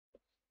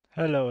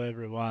Hello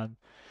everyone,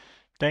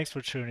 thanks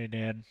for tuning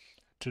in.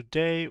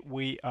 Today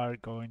we are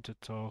going to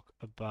talk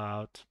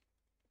about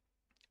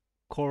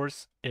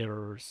CORS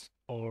errors,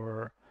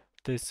 or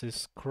this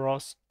is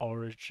cross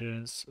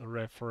origins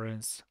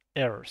reference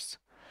errors.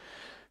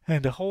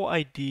 And the whole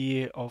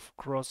idea of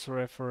cross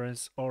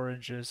reference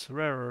origins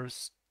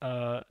errors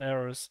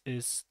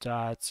is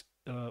that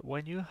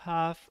when you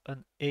have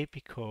an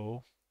API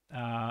call,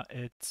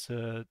 it's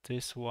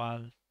this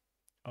one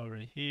over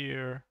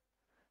here.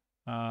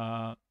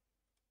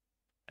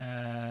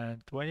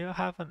 And when you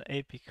have an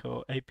API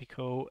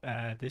call,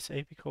 and this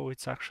API call,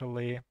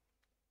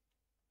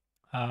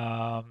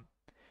 um,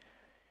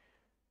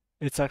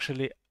 it's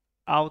actually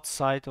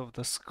outside of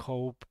the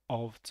scope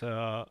of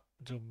the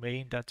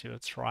domain that you're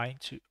trying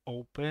to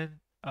open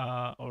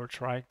or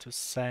trying to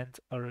send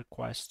a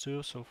request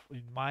to. So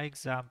in my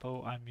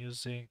example, I'm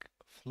using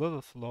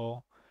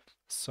FlutterFlow,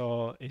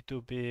 so it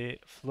will be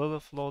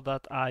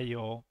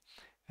flutterflow.io,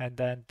 and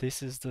then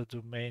this is the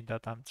domain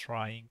that I'm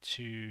trying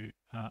to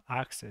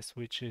access,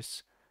 which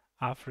is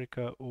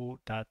africau.edu,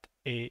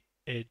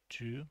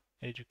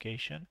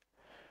 education.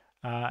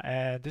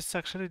 And this is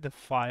actually the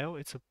file.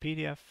 It's a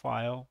PDF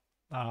file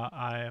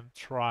I am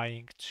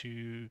trying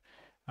to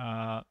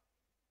uh,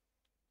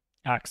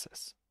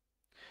 access.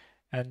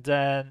 And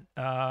then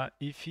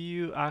if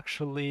you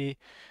actually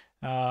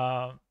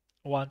uh,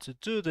 want to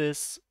do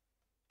this,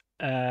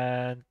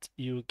 and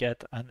you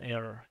get an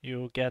error.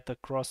 You get a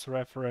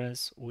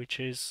cross-reference, which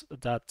is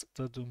that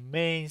the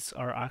domains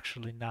are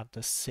actually not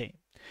the same.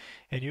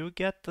 And you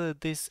get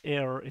this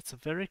error. It's a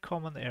very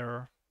common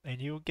error,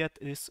 and you get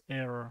this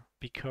error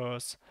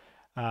because,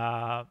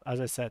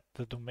 as I said,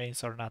 the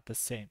domains are not the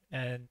same.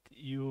 And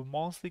you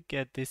mostly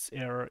get this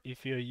error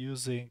if you're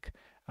using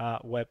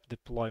web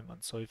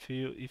deployment. So if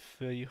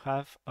you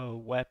have a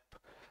web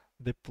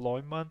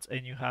deployment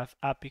and you have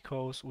API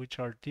calls which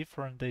are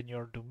different than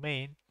your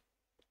domain,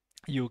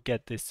 you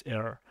get this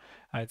error.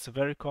 It's a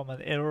very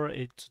common error,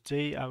 and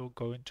today I will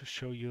going to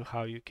show you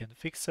how you can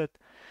fix it.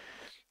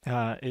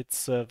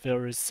 It's a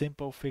very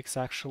simple fix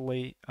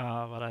actually,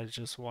 but I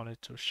just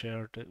wanted to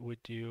share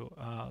with you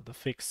the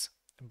fix.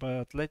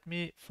 But let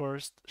me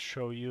first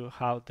show you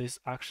how this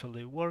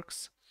actually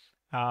works.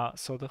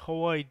 So the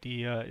whole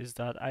idea is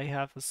that I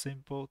have a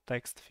simple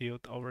text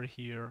field over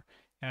here,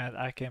 and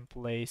I can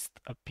place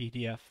a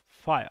PDF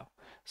file.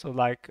 So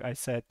like I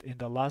said in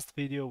the last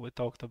video, we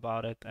talked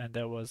about it, and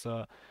there was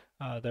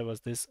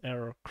this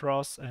error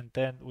CROS, and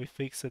then we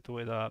fix it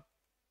with a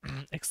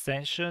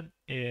extension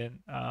in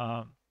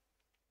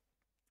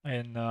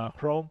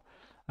Chrome.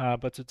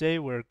 But today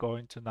we're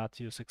going to not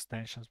use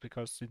extensions,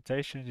 because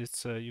intention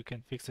is you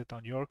can fix it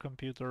on your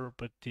computer,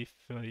 but if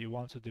you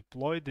want to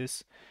deploy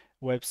this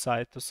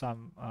website to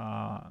some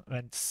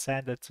and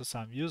send it to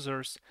some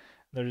users,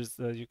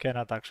 you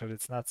cannot actually,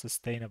 it's not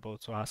sustainable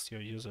to ask your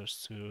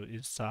users to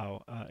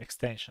install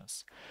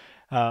extensions.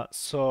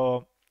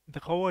 So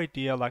the whole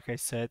idea, like I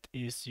said,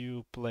 is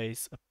you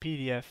place a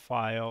PDF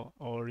file,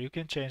 or you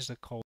can change the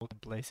code and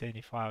place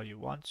any file you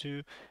want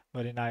to,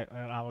 but in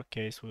our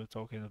case, we're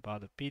talking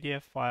about a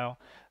PDF file.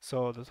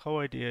 So the whole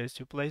idea is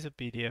you place a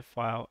PDF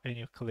file and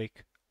you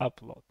click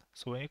upload.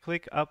 So when you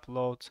click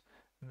upload,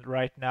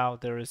 right now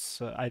there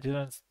is, I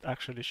didn't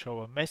actually show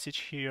a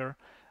message here,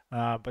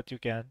 but you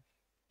can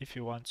if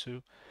you want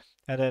to.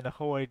 And then the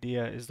whole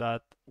idea is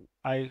that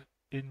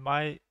in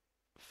my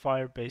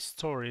Firebase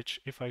storage,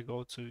 if I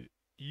go to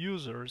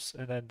users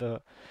and then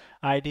the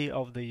ID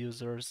of the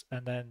users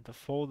and then the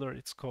folder,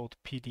 it's called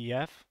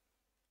PDF.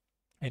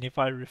 And if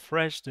I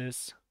refresh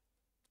this,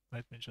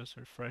 let me just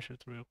refresh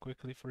it real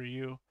quickly for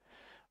you.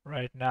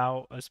 Right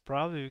now, as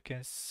probably you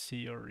can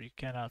see, or you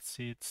cannot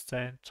see, it's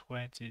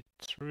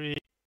 10:23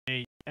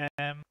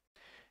 a.m.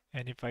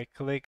 And if I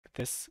click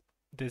this,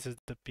 this is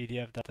the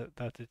PDF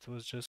that it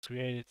was just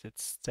created.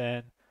 It's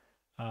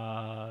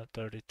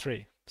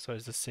 10:33. So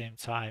it's the same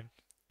time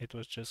it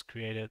was just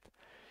created.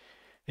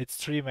 It's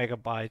 3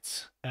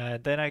 megabytes.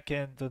 And then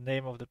the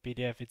name of the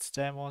PDF, it's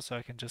demo, so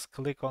I can just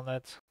click on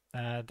it.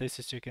 And this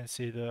is, you can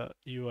see the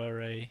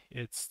URL.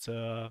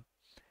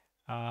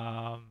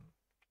 Um,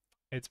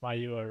 it's my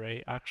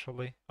URL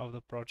actually of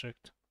the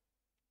project.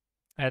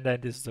 And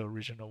then this is the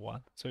original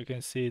one. So you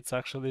can see it's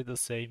actually the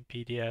same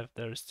PDF.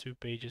 There's 2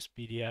 pages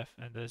PDF,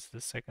 and there's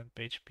the second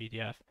page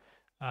PDF.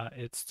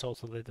 It's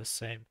totally the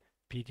same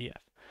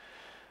PDF.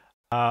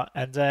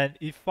 And then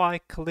if I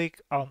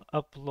click on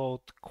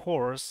upload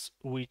course,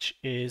 which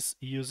is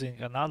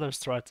using another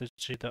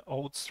strategy, the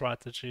old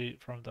strategy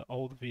from the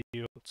old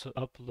video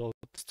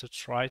to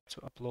try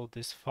to upload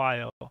this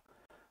file,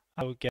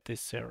 I will get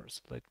this error.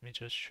 So let me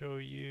just show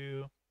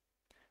you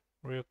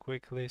real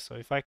quickly. So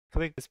if I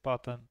click this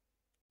button,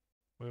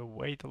 we'll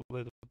wait a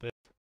little bit.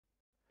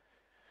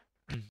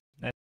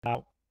 And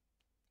now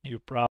you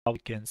probably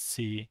can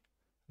see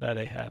that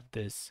I have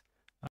this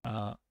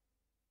uh,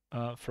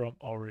 from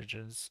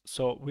origins.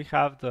 So we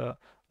have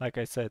like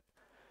I said,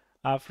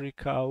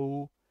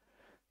 Africa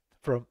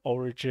from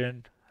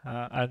origin,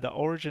 and the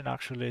origin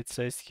actually, it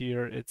says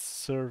here, it's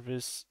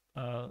service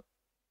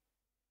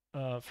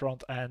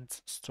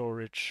front-end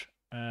storage,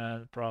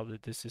 and probably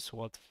this is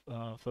what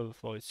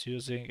FlutterFlow is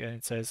using, and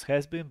it says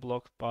has been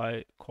blocked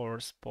by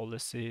CORS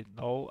policy,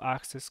 no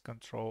access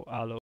control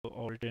allow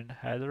origin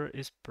header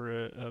is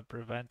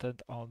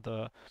prevented on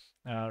the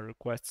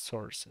request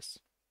sources.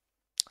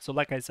 So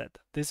like I said,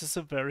 this is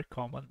a very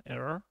common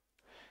error,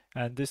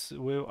 and this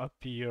will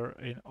appear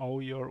in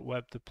all your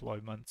web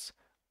deployments,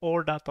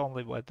 or not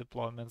only web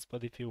deployments,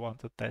 but if you want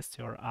to test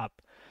your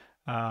app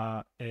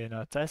in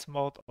a test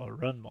mode or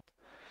run mode.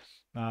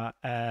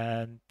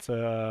 And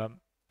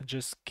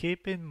just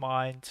keep in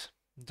mind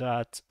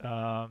that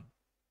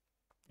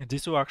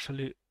this will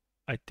actually,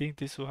 I think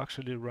this will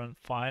actually run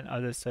fine.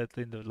 As I said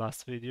in the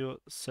last video,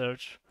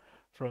 search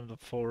from the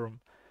forum.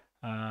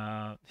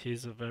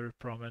 He's a very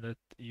prominent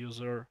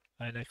user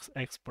and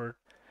expert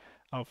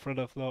of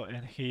FlutterFlow,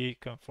 and he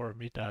confirmed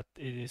me that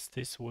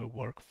this will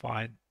work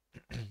fine.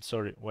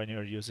 Sorry, when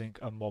you're using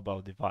a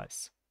mobile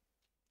device.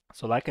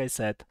 So like I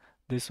said,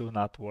 this will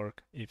not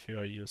work if you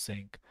are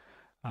using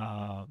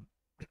um,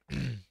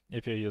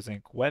 if you're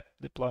using web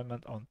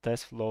deployment on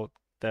test flow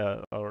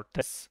or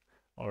tests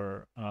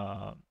or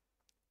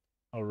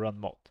run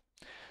mode.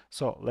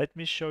 So let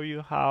me show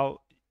you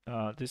how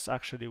this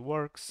actually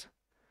works.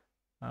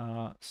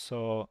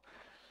 So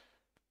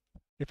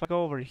if I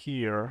go over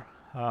here,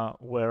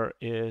 where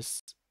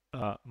is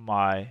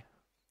my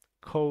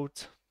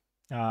code?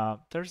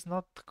 There's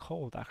not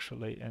code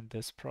actually in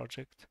this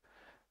project.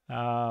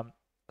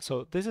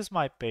 So this is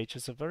my page.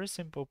 It's a very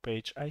simple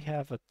page. I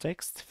have a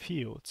text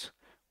field,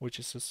 which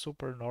is a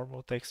super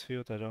normal text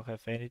field. I don't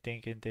have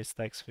anything in this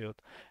text field.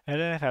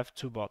 And then I have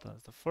two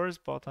buttons. The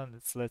first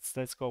button,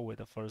 let's go with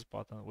the first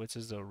button, which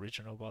is the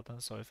original button.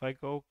 So if I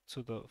go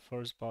to the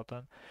first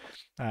button,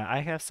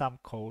 I have some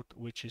code,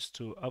 which is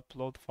to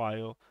upload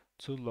file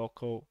to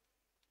local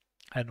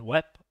and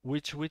web,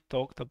 which we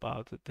talked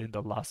about it in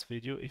the last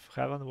video. If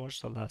you haven't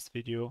watched the last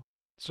video,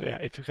 so yeah,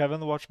 if you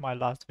haven't watched my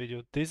last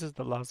video, this is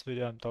the last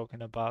video I'm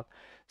talking about.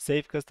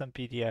 Save custom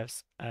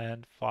PDFs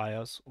and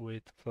files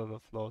with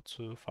FlutterFlow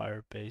to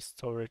Firebase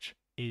storage,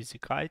 easy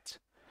kite.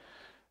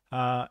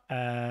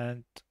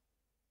 And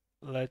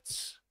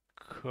let's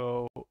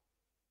go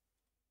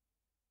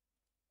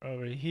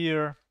over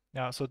here.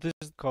 Now, so this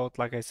is code.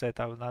 Like I said,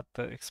 I will not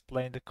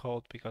explain the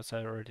code because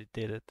I already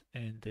did it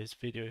in this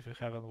video. If you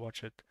haven't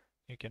watched it,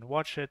 you can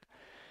watch it.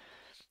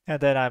 And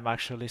then I'm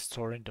actually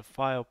storing the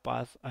file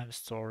path I'm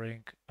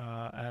storing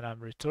and I'm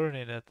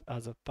returning it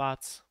as a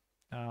path,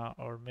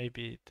 or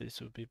maybe this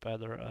would be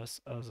better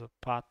as a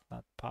path,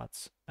 not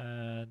paths.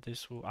 And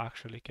this will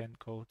actually can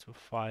go to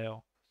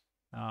file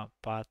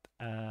path,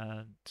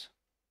 and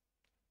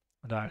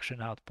the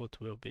action output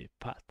will be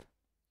path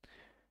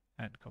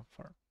and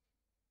confirm.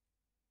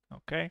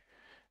 Okay,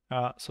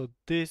 so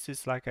this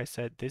is, like I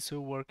said, this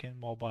will work in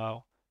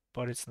mobile,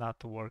 but it's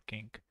not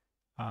working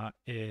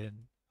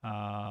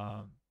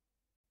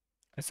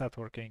it's not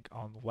working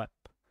on web.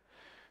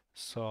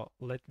 So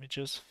let me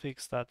just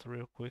fix that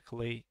real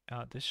quickly.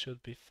 This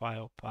should be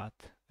file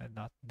path and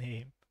not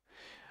name.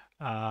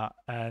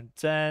 And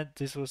then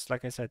this was,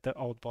 like I said, the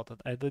old button.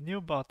 And the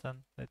new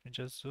button, let me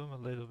just zoom a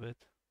little bit.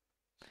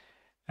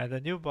 And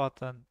the new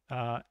button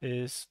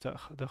is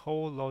the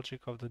whole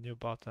logic of the new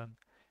button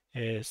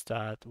is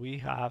that we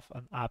have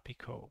an API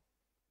call.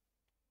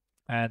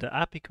 And the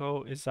API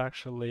call is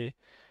actually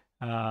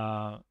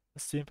a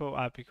simple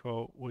API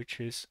call, which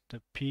is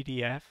the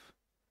PDF.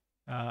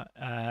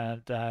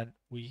 And then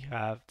we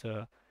have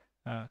the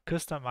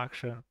custom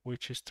action,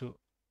 which is to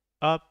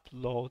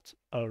upload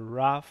a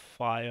raw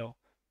file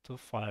to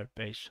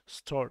Firebase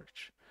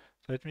storage.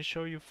 So let me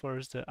show you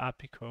first the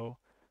API call.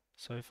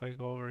 So if I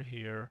go over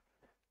here,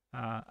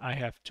 I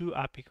have two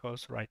API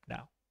calls right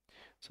now.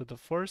 So the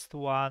first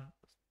one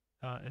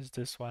is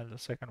this one, the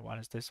second one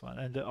is this one.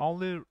 And the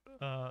only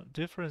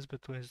difference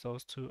between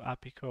those two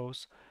API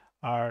calls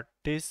are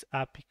this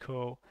API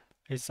call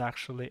is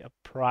actually a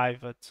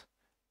private.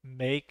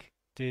 Make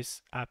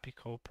this API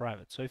call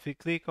private. So if you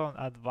click on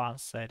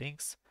advanced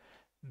settings,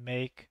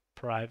 make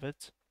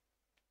private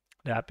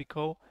the API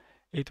call,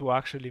 it will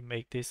actually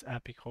make this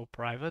API call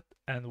private.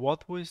 And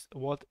what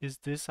is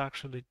this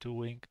actually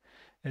doing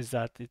is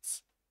that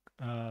it's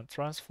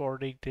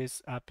transforming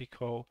this API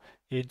call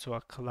into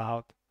a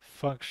cloud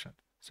function.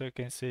 So you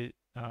can see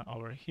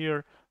over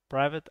here,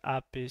 private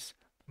APIs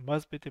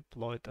must be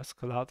deployed as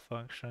cloud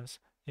functions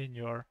in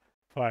your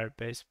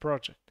Firebase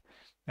project.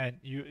 And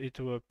it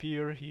will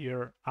appear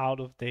here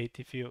out of date.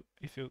 If you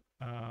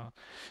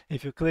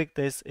click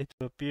this, it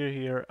will appear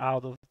here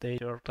out of date.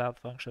 Your cloud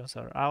functions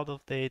are out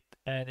of date,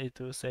 and it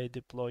will say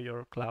deploy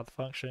your cloud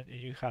function.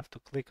 You have to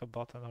click a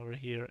button over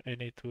here,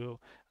 and it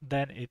will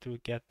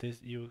get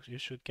this. You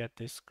should get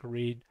this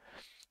green,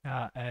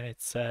 and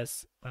it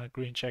says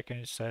green check,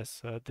 and it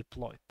says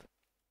deployed.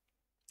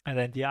 And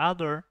then the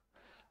other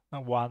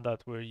one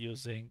that we're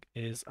using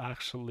is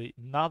actually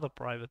not a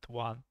private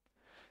one.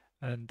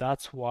 And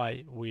that's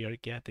why we are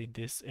getting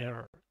this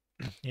error.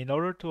 In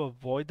order to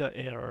avoid the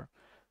error,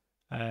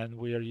 and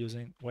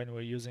when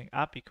we're using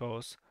API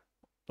calls,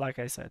 like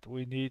I said,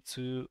 we need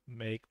to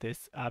make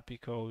this API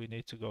code. We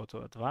need to go to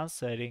advanced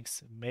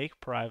settings, make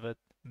private,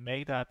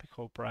 make the API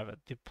code private,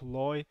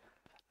 deploy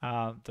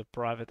the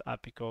private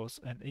API codes.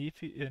 And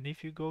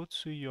if you go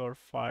to your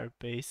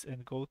Firebase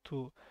and go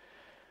to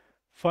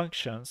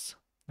functions,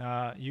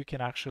 you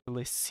can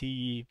actually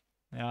see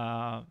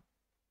uh,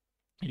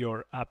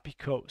 your API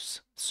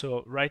codes.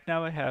 So right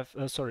now I have,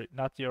 sorry,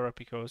 not your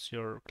API codes,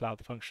 your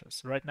cloud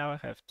functions. Right now I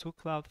have two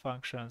cloud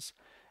functions,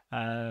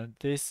 and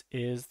this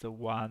is the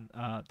one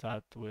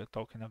that we're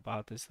talking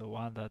about, is the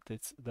one that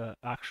it's the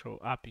actual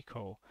API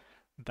code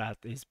that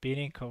is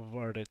being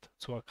converted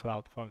to a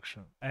cloud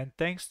function. And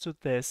thanks to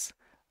thanks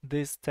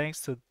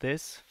to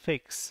this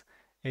fix,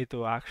 it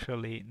will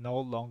actually no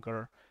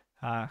longer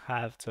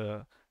have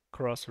the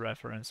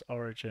cross-reference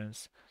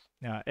origins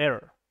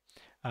error.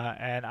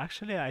 And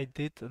actually, I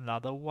did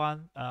another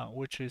one,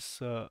 which is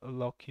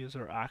lock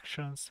user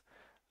actions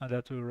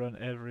that we run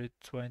every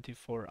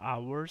 24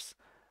 hours.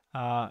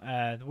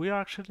 And we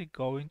are actually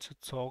going to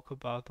talk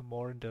about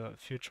more in the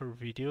future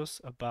videos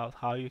about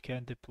how you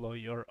can deploy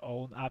your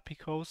own API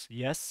codes.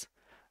 Yes,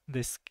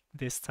 this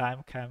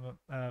time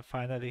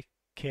finally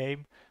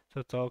came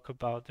to talk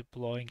about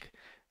deploying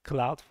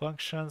cloud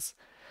functions.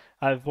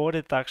 I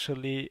avoided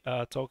actually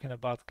talking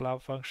about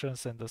cloud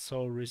functions, and the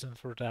sole reason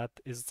for that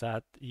is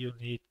that you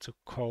need to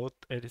code,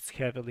 and it's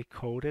heavily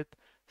coded.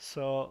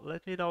 So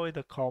let me know in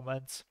the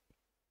comments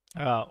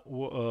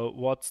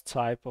what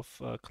type of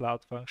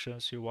cloud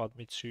functions you want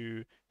me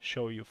to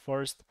show you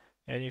first,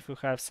 and if you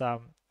have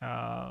some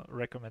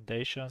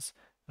recommendations,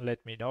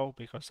 let me know,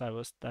 because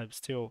I'm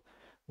still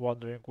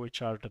wondering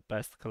which are the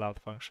best cloud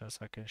functions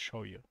I can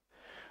show you.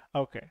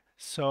 Okay,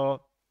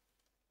 so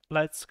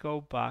let's go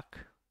back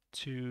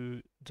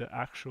to the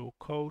actual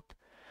code.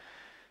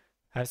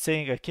 I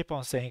keep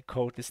on saying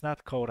code. It's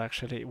not code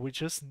actually. We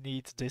just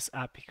need this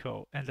API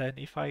code. And then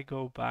if I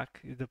go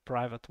back, the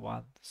private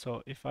one.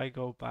 So if I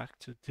go back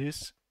to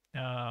this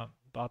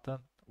button,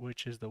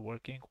 which is the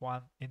working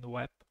one in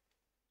web,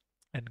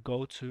 and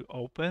go to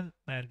open,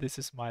 and this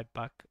is my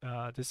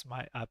this is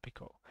my API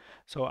code.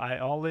 So I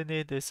only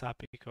need this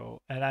API code,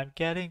 and I'm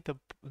getting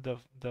the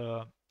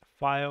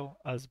file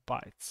as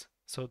bytes.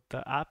 So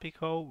the API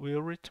code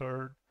will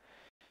return,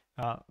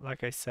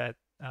 like I said,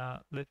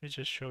 let me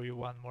just show you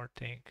one more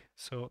thing.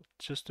 So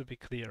just to be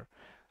clear,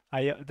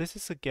 this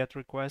is a GET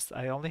request.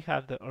 I only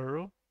have the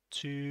arrow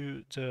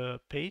to the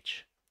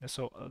page,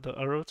 so the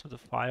arrow to the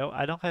file.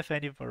 I don't have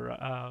any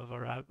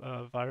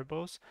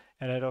variables,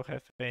 and I don't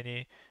have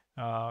any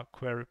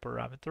query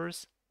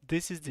parameters.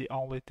 This is the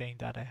only thing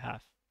that I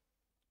have.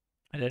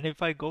 And then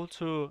if I go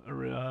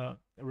to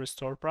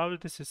restore, probably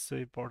this is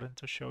important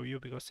to show you,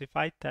 because if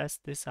I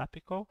test this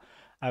API code,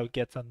 I will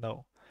get a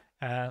no.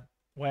 And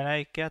when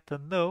I get a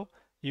no,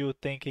 you're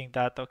thinking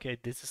that, okay,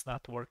 this is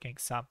not working,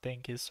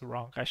 something is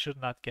wrong, I should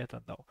not get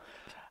a no.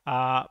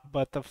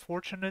 But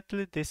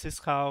unfortunately, this is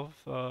how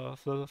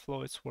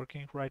FlutterFlow is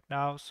working right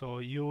now, so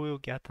you will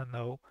get a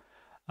no.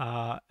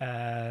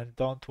 And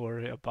don't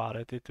worry about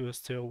it, it will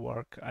still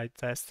work. I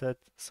tested,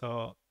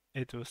 so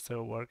it will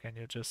still work, and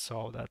you just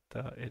saw that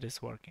it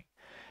is working.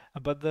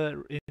 But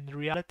in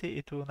reality,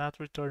 it will not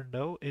return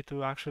no, it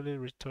will actually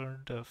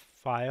return the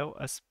file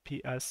as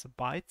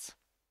bytes.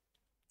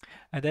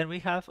 And then we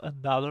have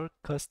another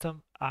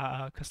custom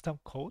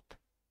code.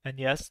 And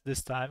yes,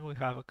 this time we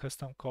have a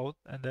custom code.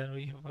 And then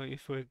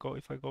if I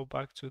go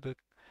back to the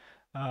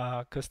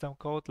custom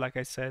code, like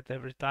I said,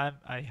 every time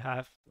I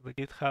have the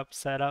GitHub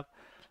set up.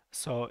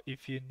 So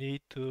if you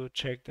need to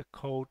check the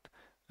code,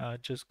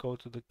 just go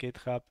to the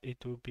GitHub.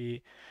 It will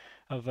be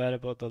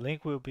available. The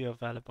link will be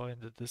available in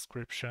the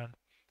description.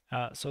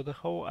 So the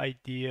whole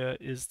idea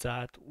is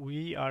that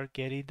we are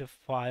getting the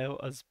file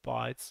as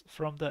bytes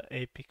from the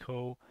API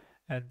code,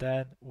 and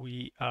then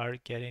we are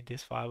getting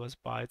this file as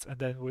bytes, and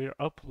then we're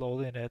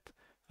uploading it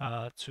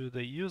to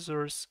the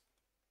users,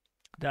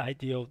 the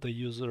ID of the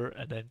user,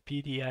 and then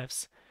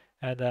PDFs,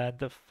 and then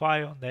the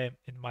file name.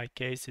 In my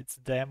case, it's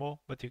demo,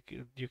 but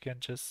you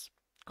can just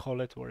call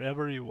it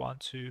wherever you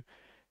want to,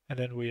 and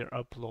then we are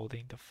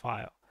uploading the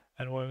file.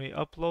 And when we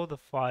upload the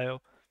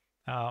file,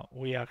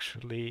 we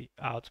actually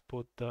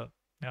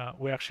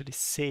we actually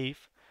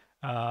save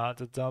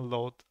the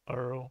download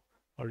URL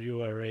or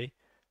URA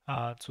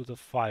to the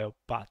file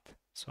path.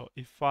 So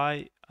if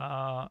I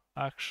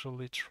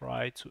actually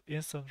try to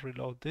instant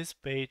reload this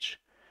page,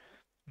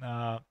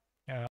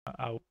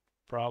 I'll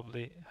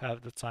probably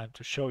have the time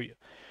to show you.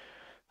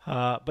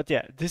 But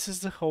yeah, this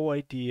is the whole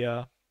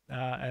idea.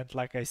 And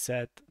like I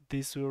said,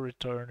 this will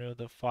return you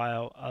the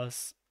file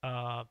as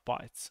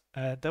bytes.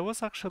 And there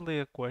was actually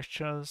a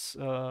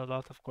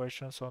lot of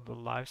questions on the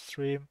live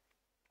stream.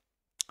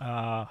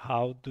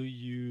 How do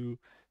you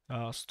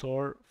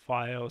store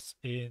files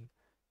in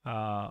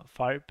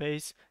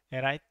Firebase?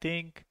 And I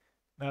think,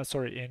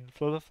 sorry, in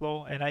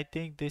FlutterFlow, and I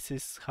think this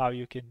is how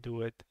you can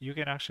do it. You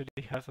can actually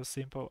have a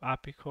simple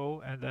API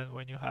code, and then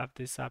when you have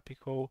this API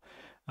code,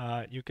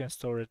 you can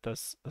store it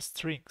as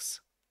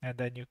strings, and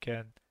then you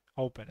can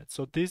open it.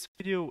 So this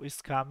video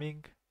is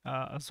coming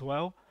as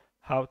well,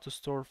 how to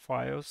store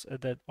files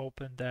and then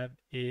open them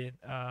in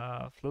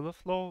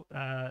FlutterFlow.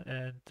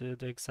 And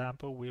the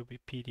example will be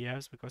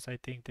PDFs because I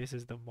think this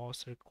is the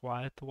most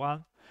required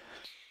one.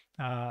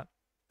 And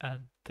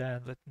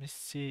then let me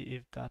see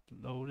if that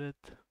loaded.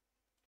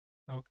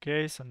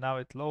 Okay, so now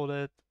it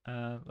loaded,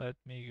 and let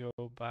me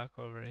go back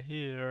over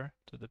here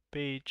to the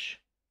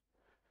page,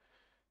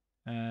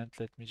 and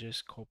let me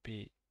just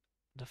copy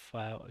the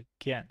file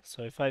again.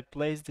 So if I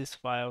place this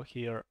file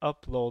here,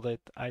 upload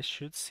it, I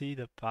should see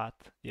the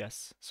path.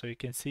 Yes, so you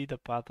can see the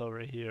path over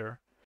here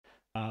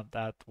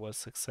that was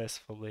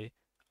successfully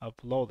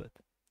uploaded.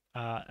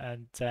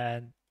 And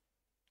then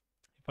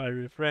if I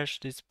refresh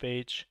this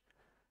page,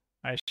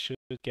 I should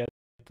get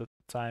the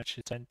time, which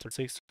is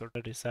 10:36 or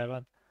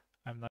 37.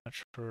 I'm not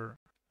sure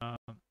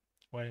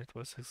when it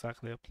was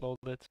exactly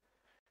uploaded.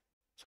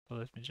 So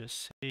let me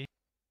just see.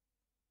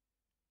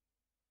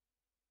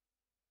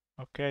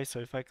 Okay, so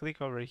if I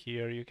click over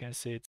here, you can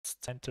see it's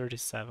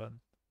 10:37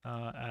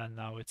 and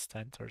now it's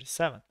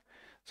 10:37.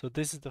 So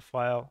this is the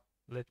file.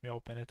 Let me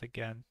open it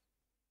again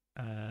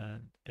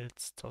and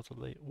it's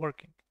totally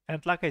working.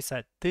 And like I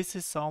said, this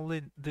is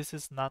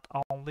not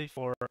only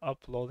for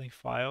uploading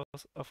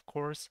files, of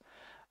course.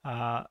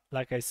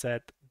 Like I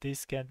said,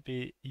 this can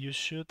be, you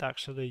should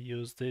actually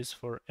use this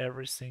for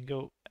every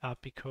single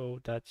API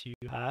code that you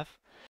have.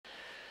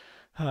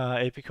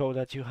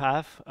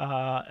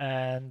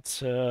 And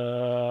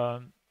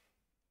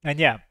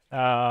yeah,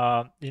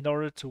 in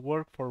order to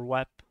work for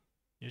web,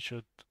 you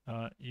should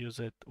use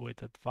it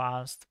with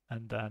advanced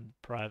and then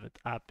private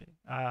API.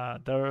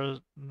 There is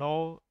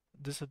no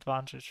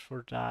disadvantage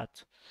for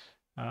that,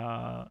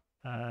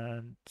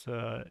 and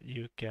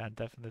you can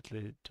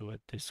definitely do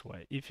it this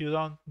way. If you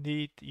don't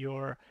need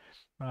your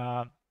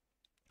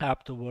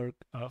app to work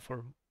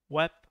for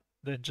web,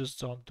 then just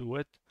don't do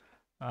it.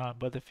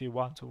 But if you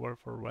want to work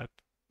for web,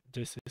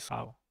 this is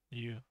how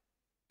you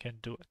can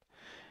do it.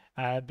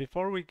 And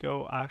before we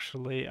go,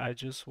 actually, I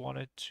just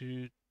wanted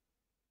to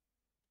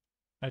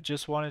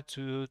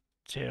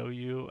tell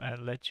you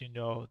and let you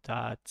know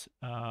that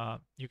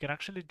you can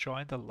actually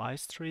join the live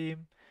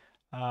stream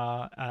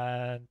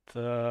and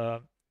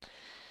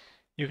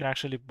you can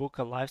actually book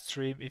a live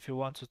stream if you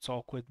want to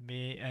talk with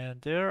me.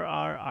 And there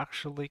are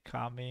actually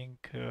coming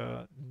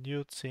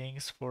new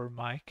things for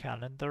my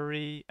calendar.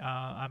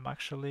 I'm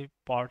actually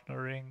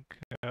partnering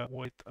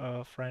with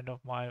a friend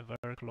of mine, a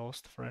very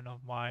close friend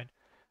of mine,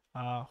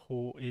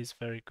 who is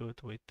very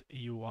good with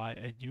UI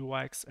and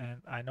UX.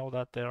 And I know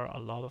that there are a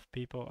lot of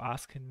people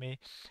asking me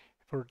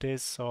for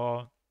this,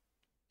 so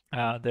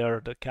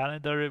the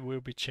calendar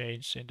will be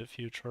changed in the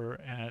future,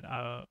 and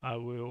I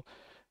will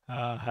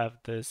have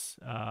this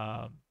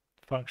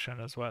function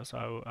as well.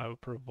 So I will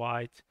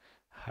provide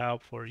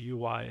help for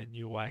UI and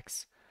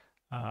UX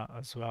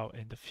as well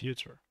in the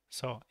future.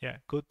 So yeah,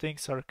 good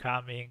things are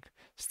coming.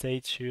 Stay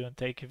tuned.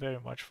 Thank you very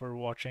much for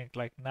watching.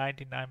 Like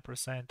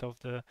 99% of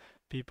the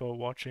people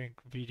watching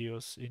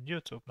videos in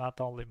YouTube, not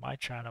only my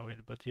channel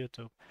but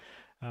YouTube,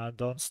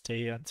 don't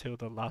stay until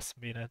the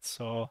last minute.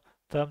 So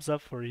thumbs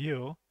up for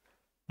you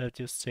that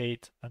you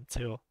stayed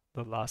until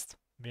the last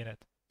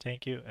minute.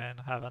 Thank you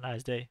and have a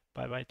nice day.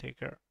 Bye bye. Take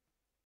care.